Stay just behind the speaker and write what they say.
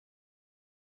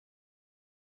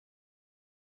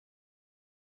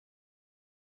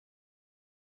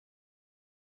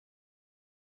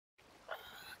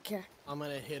Okay. I'm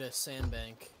gonna hit a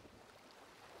sandbank.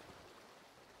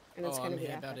 And it's gonna be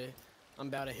I'm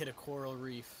about to hit a coral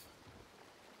reef.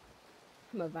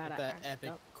 I'm about With to that act epic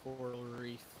up. coral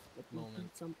reef moment.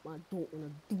 Something I don't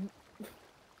wanna do.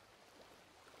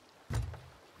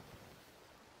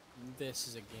 This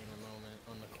is a gamer moment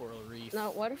on the coral reef. No,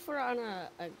 what if we're on a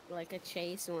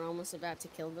chase and we're almost about to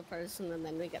kill the person and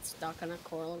then we get stuck on a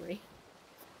coral reef?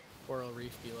 Coral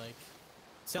reef be like.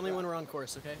 Tell me when we're on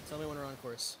course, okay? Tell me when we're on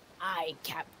course.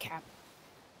 Captain Cap.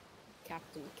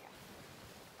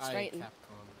 Straighten.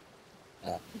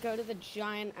 Capcom. Go to the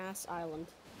giant ass island.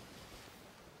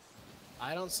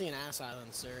 I don't see an ass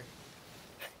island, sir.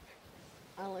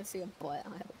 I only see a butt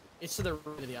island. It's to the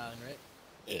right of the island,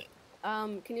 right?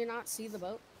 Can you not see the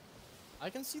boat? I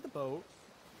can see the boat.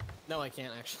 No, I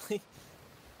can't actually.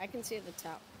 I can see at the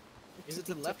top. Is it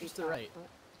to the left or to the right?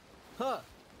 Huh!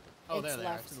 Oh, It's there they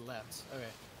left. are, to the left.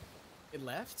 Okay. It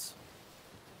left?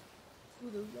 To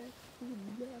the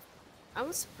left. I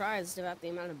was surprised about the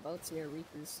amount of boats near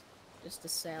reefers just to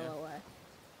sail away.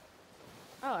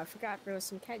 Oh, I forgot there was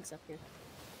some kegs up here.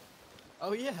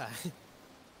 Oh yeah.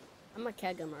 I'm a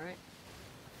keg 'em, alright?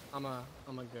 I'm a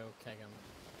go keg 'em.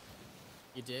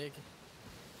 You dig?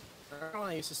 Remember when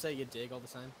I used to say you dig all the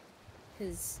time?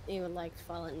 Cause you would like to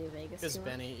fall at New Vegas. Cause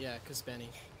Benny, yeah, cause Benny.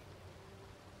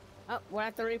 Oh, we're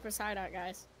at the Reaper's hideout,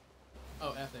 guys.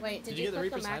 Oh, epic. Wait, did you get the put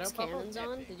Reaper's the max hideout cannons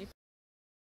pop-up? on? Did you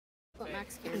put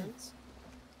max cannons?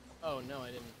 Oh, no, I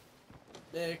didn't.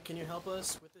 Nick, can you help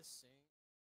us with this sink?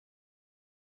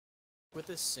 With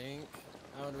this sink?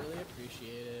 I would really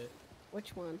appreciate it.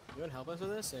 Which one? You would help us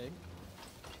with this sink?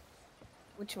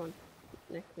 Which one?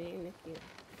 Nick, me, Nick, you.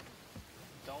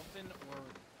 Dolphin or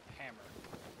hammer?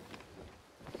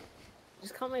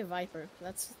 Just call me Viper.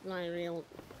 That's my real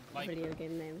Viper. video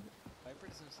game name. Viper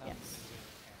doesn't sound Yes. good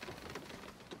as hammer.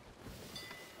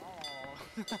 Oh.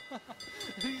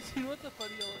 Have you seen what the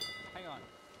funny yellow... Hang on.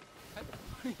 Pet the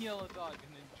funny yellow dog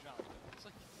and then jump. It looks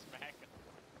like he's smacking.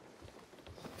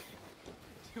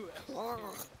 Do it.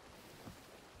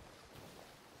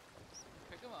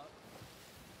 Pick him up.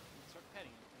 And start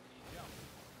petting him. And then you jump.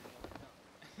 And then you jump.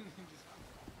 And then just...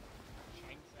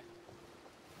 Shanks out.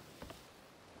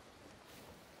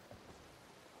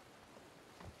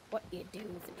 What you do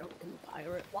with a drunken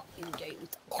pirate? What you do?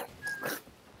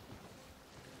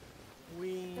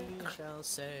 We shall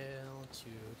sail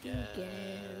together.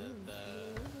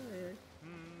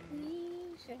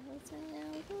 We shall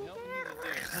sail You know what we need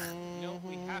to do? You know what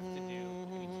we have to do?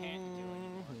 And we can't do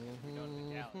anymore because we don't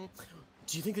have the galleon.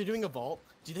 Do you think they're doing a vault?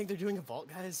 Do you think they're doing a vault,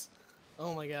 guys?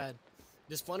 Oh my god.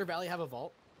 Does Plunder Valley have a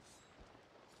vault?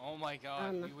 Oh my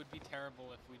god, we would be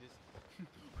terrible if we just...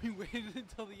 we waited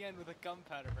until the end with a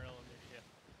gunpowder barrel in their ship.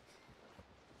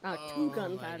 Oh, two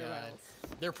gunpowder barrels.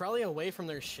 They're probably away from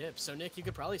their ship, so Nick, you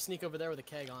could probably sneak over there with a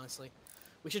keg, honestly.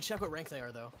 We should check what rank they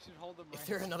are, though. We should hold them If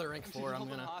they're another rank 4, I'm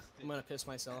gonna piss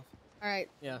myself. Alright.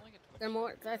 Yeah. They're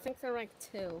more... I think they're rank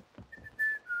 2.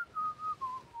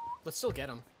 Let's still get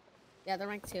them. Yeah, they're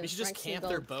rank 2. We should just rank camp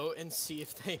their boat and see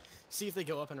if they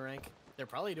go up in rank. They're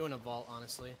probably doing a vault,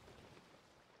 honestly.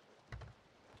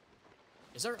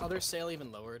 Is our other sail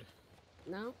even lowered?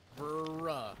 No?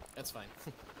 Bruh. That's fine.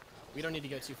 We don't need to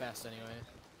go too fast anyway.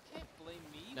 You can't blame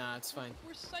me. Nah, it's fine.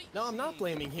 We're sightseeing. No, I'm not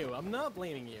blaming you. I'm not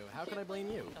blaming you. How could I blame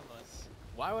you?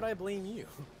 Why would I blame you?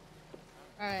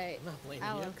 Alright, I'm not blaming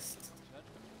Alex. you.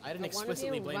 I didn't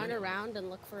explicitly blame you. Run around and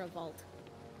look for a vault.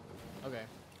 Okay.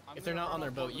 If they're not on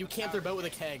their boat, you camp their boat with a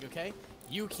keg, okay?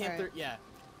 You camp their... Yeah.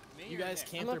 You guys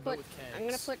camp their boat with kegs. I'm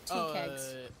gonna put 2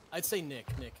 kegs. I'd say Nick.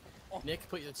 Nick,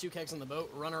 put the 2 kegs on the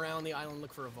boat, run around the island,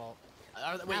 look for a vault.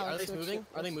 Wait, are they moving?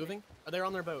 Are they moving? Are they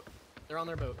on their boat? They're on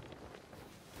their boat.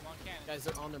 Come on, cannon. Guys,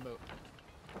 they're on their boat.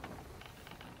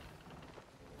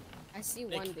 I see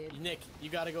one dude. Nick, you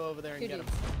gotta go over there and get him.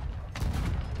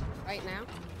 Right now?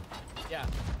 Yeah.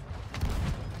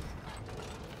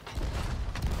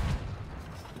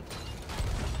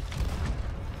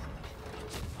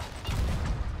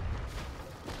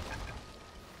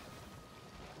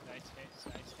 Nice hits,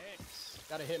 nice hits.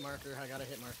 Got a hit marker. I got a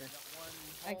hit marker.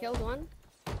 I killed one.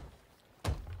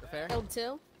 Repair? Killed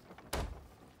 2.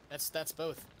 That's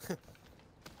both.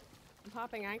 I'm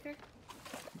popping anchor.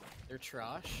 They're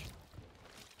trash.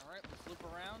 Alright, let's loop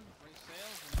around, raise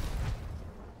sails, and...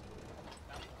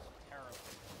 That was terrible.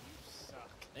 You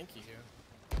suck. Thank you.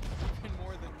 Even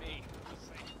more than me. Just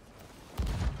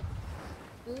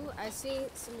saying. Ooh, I see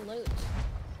some loot.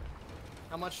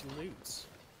 How much loot?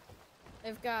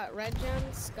 They've got red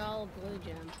gem, skull, blue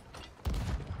gem.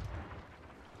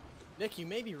 Nick, you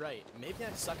may be right. Maybe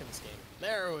I suck at this game.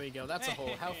 There we go. That's a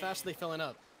hole. How fast are they filling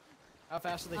up? How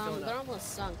fast are they filling They're up?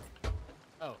 almost sunk.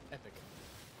 Oh, epic.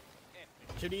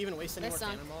 Epic. Should we even waste any They more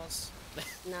sunk. cannonballs?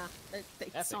 Nah, they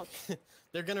sunk. Epic.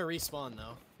 They're gonna respawn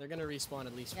though. They're gonna respawn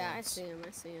at least Yeah, I once. see him.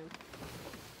 I see him.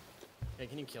 Okay,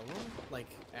 can you kill them? Like,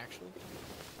 actually?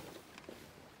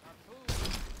 Our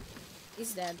food.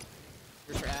 He's dead.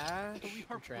 You're trash. We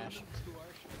You're are trash. running to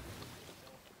our ship.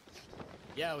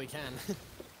 Yeah, we can.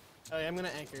 Oh, yeah, I'm gonna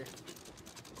anchor.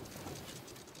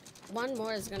 One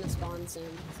more is gonna spawn soon,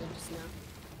 so just know.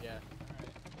 Yeah,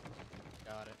 Alright.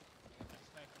 got it.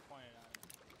 Sniper pointed at him.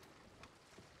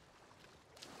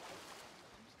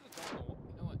 I'm just gonna go in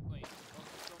the you know what? Wait. I'll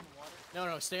go in the water. No,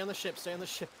 no, stay on the ship. Stay on the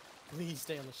ship. Please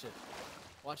stay on the ship.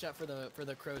 Watch out for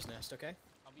the crow's nest, okay?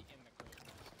 I'll be in the crow's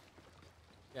nest.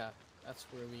 Yeah, that's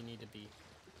where we need to be.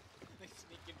 They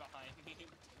sneak in behind me.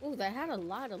 Ooh, they had a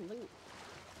lot of loot.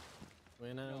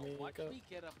 When I No, wake watch up, me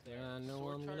get up there. I know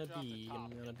sword I'm gonna charge off the be. top, I'm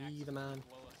gonna and be the accidentally man.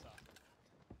 blow us up.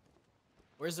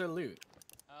 Where's their loot?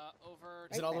 Over.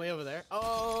 Is it all the way over there?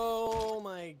 Oh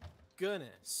my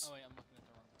goodness! Oh wait, I'm looking at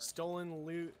the wrong part. Stolen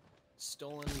loot,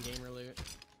 stolen gamer loot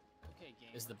Okay,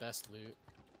 gamer. is the best loot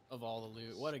of all the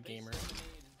loot. What a Space gamer! Lemonade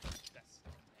is the best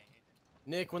lemonade.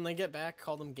 Nick, when they get back,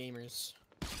 call them gamers.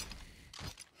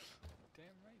 Damn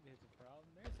right, there's a problem.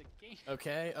 There's a game.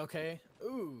 Okay, okay.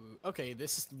 Ooh, okay.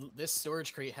 This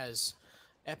storage crate has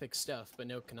epic stuff, but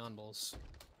no cannonballs,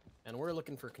 and we're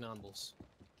looking for cannonballs.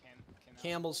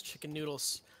 Campbell's chicken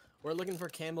noodles. We're looking for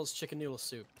Campbell's chicken noodle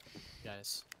soup,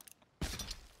 guys.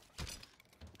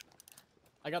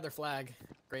 I got their flag.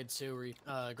 Grade 2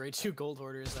 gold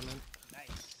hoarders. I meant.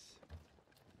 Nice.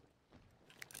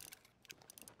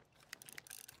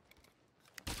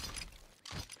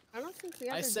 I don't think the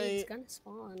other I say- dude's gonna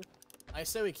spawn. I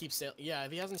say we keep sailing. Yeah,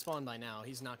 if he hasn't spawned by now,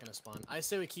 he's not gonna spawn. I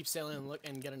say we keep sailing and look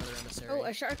and get another emissary. Oh,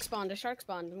 a shark spawned. A shark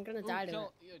spawned. I'm gonna die to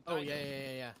it. Oh yeah, yeah,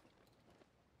 yeah, yeah.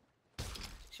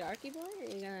 Sharky boy,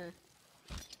 are you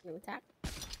gonna attack?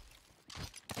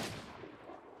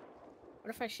 What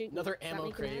if I shoot you? Another Does that ammo make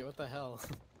you crate. mad? What the hell?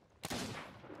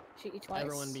 Shoot you twice.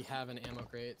 Everyone be having ammo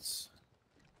crates.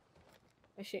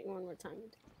 I shoot you one more time.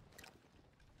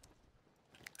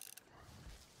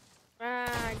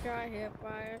 Ah, I got hit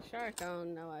by a shark. Oh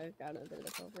no, I got a bit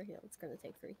of overheal. It's gonna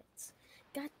take 3 hits.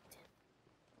 God damn.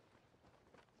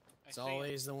 It's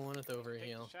always the one with Take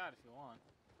overheal. a shot if you want.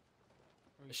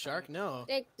 The shark? No.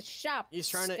 Take the shot. He's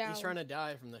trying to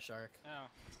die from the shark. Oh.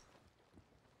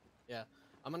 Yeah.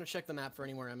 I'm gonna check the map for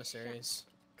any more emissaries.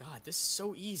 God, this is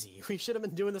so easy. We should have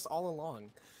been doing this all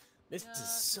along. This is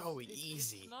so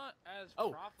easy. It's not as Oh,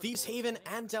 profitable Thieves as Haven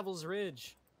gamer. and Devil's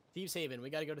Ridge. Thieves Haven.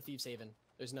 We gotta go to Thieves Haven.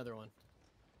 There's another one.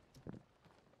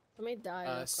 Let me die.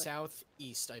 real quick.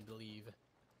 Southeast, I believe.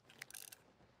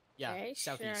 Yeah, Hey,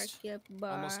 southeast. Sharky boy,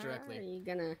 Almost directly. Are you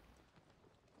gonna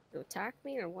attack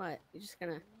me or what? You're just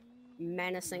gonna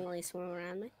menacingly swim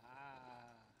around me?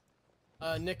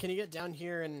 Ah. Nick, can you get down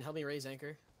here and help me raise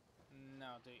anchor? No,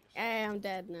 do it yourself. Hey, I'm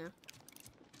dead now.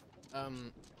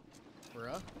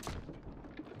 Bruh?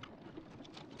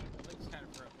 It's kind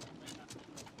of broken. I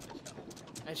might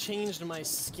not- I changed my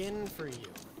skin for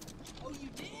you. Oh, you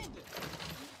did!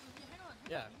 Hang on.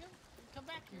 Yeah. Come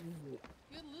back here.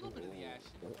 You had a little bit of the ash.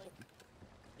 Like,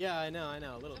 Yeah, I know,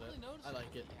 a little bit. definitely noticed I like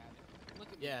it. you had it.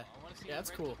 Look at me. Yeah. I want to see Yeah, the that's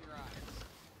red cool. of your eyes.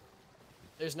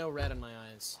 There's no red in my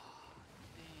eyes.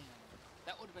 Damn.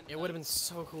 That would have been. It would have been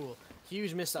so cool.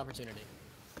 Huge missed opportunity.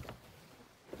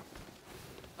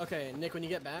 Okay, Nick, when you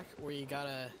get back, we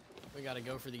gotta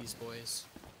go for these boys.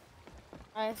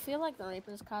 I feel like the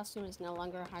Reaper's costume is no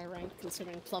longer high ranked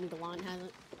considering Plum DeLon has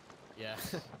it. Yeah.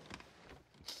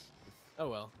 Oh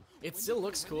well. It When still did-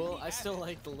 looks when did cool. he I add still it?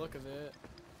 like the look of it.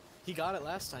 He got it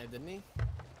last time, didn't he?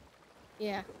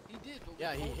 Yeah. He did, but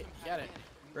Yeah, we he told him how got to it. get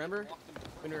and Remember? walked him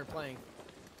through When we were it. playing.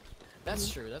 That's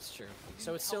Mm-hmm. true, that's true. He So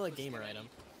didn't it's still a help us gamer get item. any.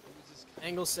 It was just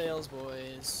Angle sales,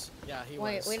 boys. Yeah, he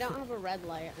Wait, was. we don't have a red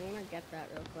light. I'm gonna get that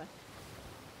real quick.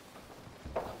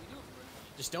 no, we do have a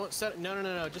red Just don't set. No.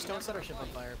 Just We don't have set a our ship on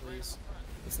red light fire, right please.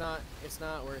 up front. It's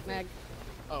not worth Meg, it.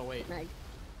 Oh wait, Meg.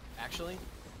 actually?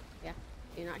 Yeah.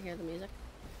 Do you not hear the music?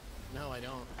 No, I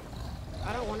don't.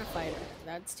 I don't want to fight her.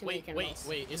 That's too many candles.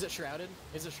 Wait. Is it shrouded?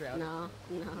 Is it shrouded? No,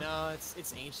 no. No,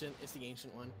 it's ancient. It's the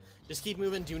ancient one. Just keep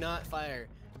moving. Do not fire.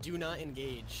 Do not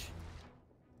engage.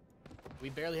 We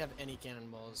barely have any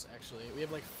cannonballs, actually. We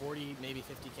have like 40, maybe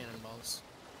 50 cannonballs.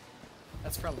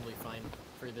 That's probably fine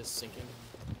for this sinking.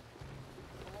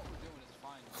 Well, what we're doing is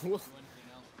fine. We We'll- don't do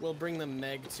anything else. We'll bring the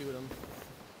Meg to them.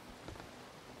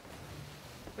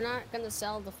 We're not gonna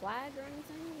sell the flag or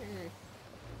anything? Or...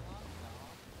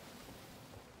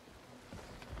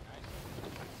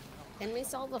 Can we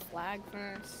sell the flag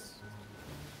first?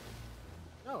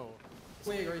 No.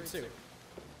 Play grade 2. Okay,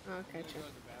 Go to sure.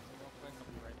 the bathroom real quick.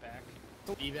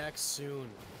 Be back soon.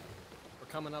 We're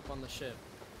coming up on the ship.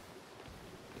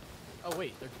 Oh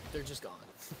wait, they're just gone.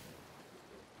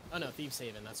 Oh no, Thieves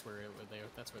Haven. That's where they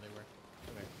were.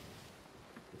 Okay.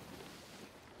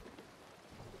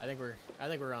 I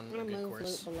think we're on a good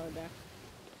course. Loot below deck.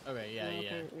 Okay, yeah, No yeah.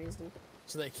 apparent reason.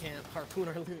 So they can't harpoon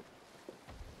our loot.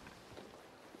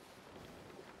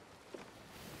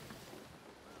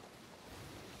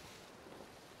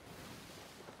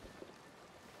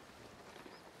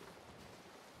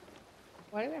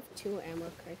 Why do we have 2 ammo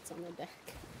crates on the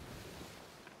deck?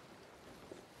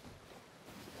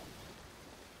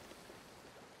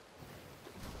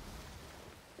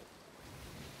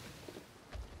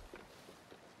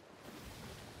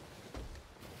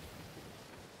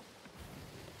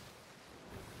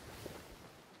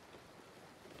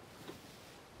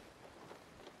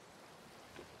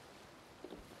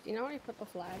 Do you know where you put the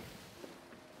flag?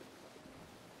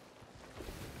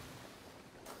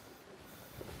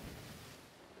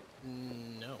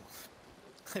 No.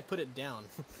 I put it down.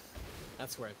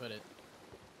 That's where I put it.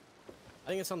 I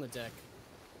think it's on the deck.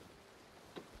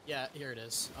 Yeah, here it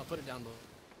is. I'll put it down below.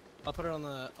 I'll put it on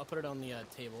the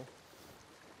table.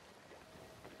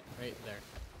 Right there.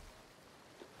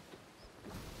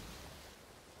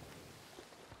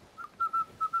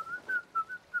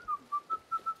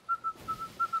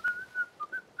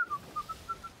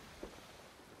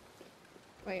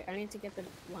 Wait, I need to get the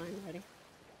line ready.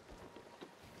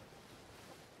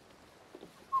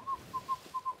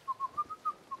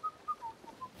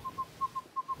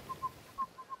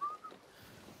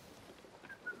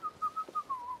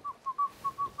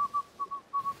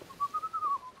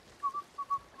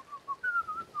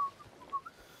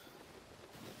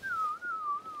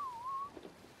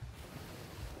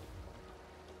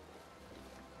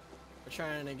 We're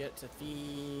trying to get to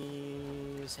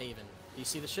Thieves Haven. Do you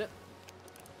see the ship?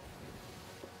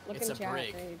 Look It's in a chat,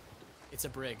 brig. dude. It's a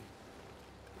brig.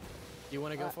 Do you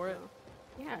want to go for it?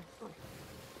 No. Yeah.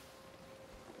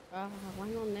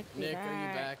 When will Nick be Nick, back? are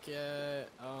you back yet?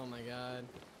 Oh my god.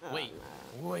 Oh, Wait,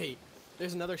 no. wait.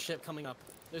 There's another ship coming up.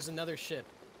 There's another ship.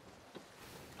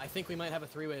 I think we might have a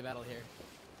 3-way battle here.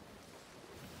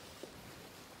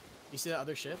 You see that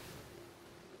other ship?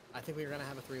 I think we're gonna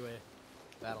have a 3-way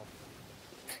battle.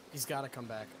 He's gotta come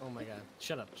back. Oh my god.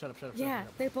 Shut up, shut up, shut up, shut Yeah,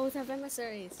 up. they both have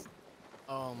emissaries.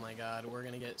 Oh my god, we're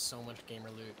gonna get so much gamer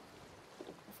loot.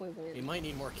 If we win. We might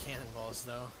need more cannonballs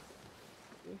though.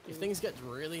 If Mhm. things get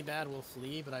really bad, we'll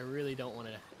flee, but I really don't want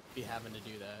to be having to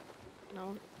do that.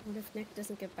 No. What if Nick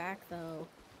doesn't get back though?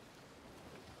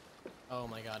 Oh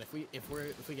my god, if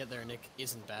we get there and Nick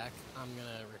isn't back, I'm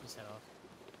gonna rip his head off.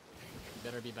 He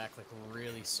better be back like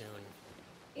really soon.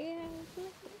 Yeah.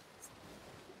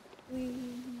 Please.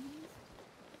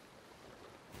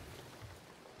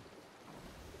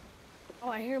 Oh,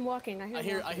 I hear him walking. I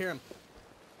hear him.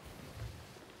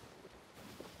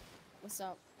 What's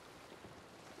up?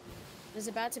 There's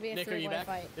about to be a Nick, are you three-way back?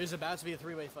 fight. There's about to be a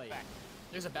 3-way fight. Back.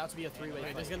 There's about to be a 3-way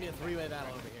fight. There's gonna be a 3-way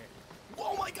battle over here.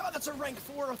 Oh my god, that's a rank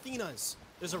 4 Athenas!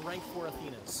 There's a rank 4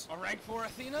 Athenas. A rank 4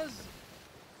 Athenas?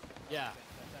 Yeah.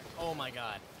 Oh my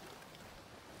god.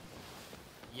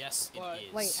 Yes, But- it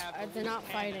is. Wait, Have the they're not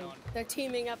loose cannon fighting. on. They're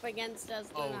teaming up against us.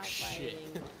 They're Oh, not shit.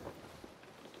 fighting.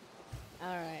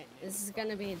 Alright, this is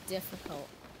gonna be difficult.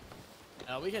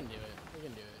 Oh, we can do it. We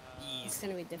can do it. It's Easy.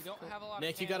 gonna be We difficult. don't have a lot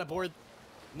Nick, of you gotta cannonballs. board.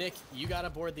 Nick, you gotta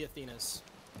board the Athenas.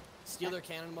 Steal their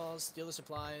cannonballs. Steal the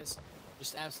supplies.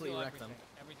 Just absolutely Steal wreck them.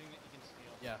 everything that you can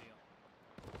steal. Yeah.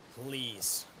 Steal.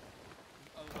 Please.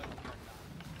 Otherwise, we are not.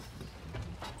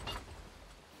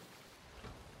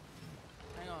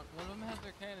 Hang on, one of them has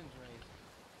their cannons raised.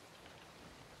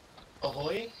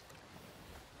 Ahoy!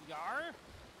 Yar?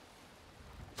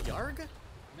 Yarg?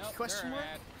 Nope, Question they're mark?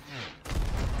 at-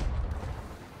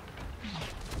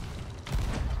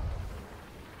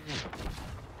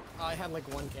 Oh, I had like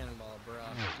one cannonball,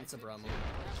 bruh. It's a bruh move.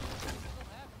 People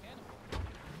have cannonballs.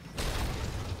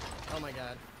 Oh my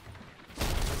god.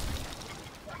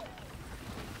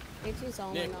 AT's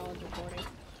all Nick. my knowledge reporting. You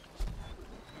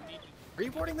need to Are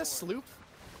you boarding the sloop?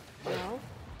 No?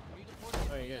 you need to board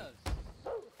the Oh, you're good.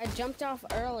 Athenas. I jumped off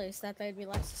early so that they'd be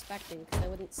less suspecting because they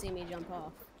wouldn't see me jump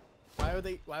off. Why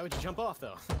would you jump off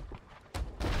though?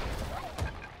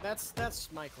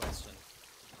 That's my question.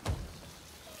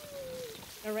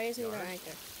 They're raising their Yarg?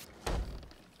 anchor.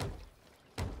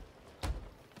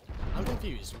 I'm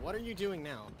confused. What are you doing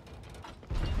now?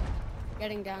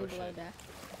 Getting down Oh, below shit. deck.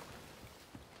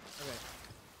 Okay.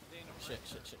 They in a Shit, friend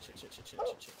shit, shit, shit, shit, shit, shit,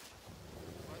 shit, shit.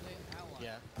 Or are they an ally?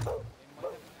 Yeah. They might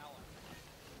have an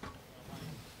ally.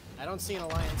 I don't see an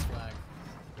alliance flag.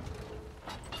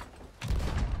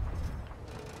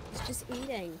 It's just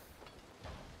eating.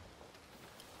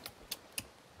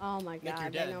 Oh my Nick, you're god,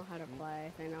 they dead. know how to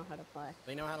play. They know how to play.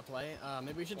 They know how to play.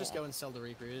 Maybe we should just Yeah. go and sell the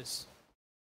recruits.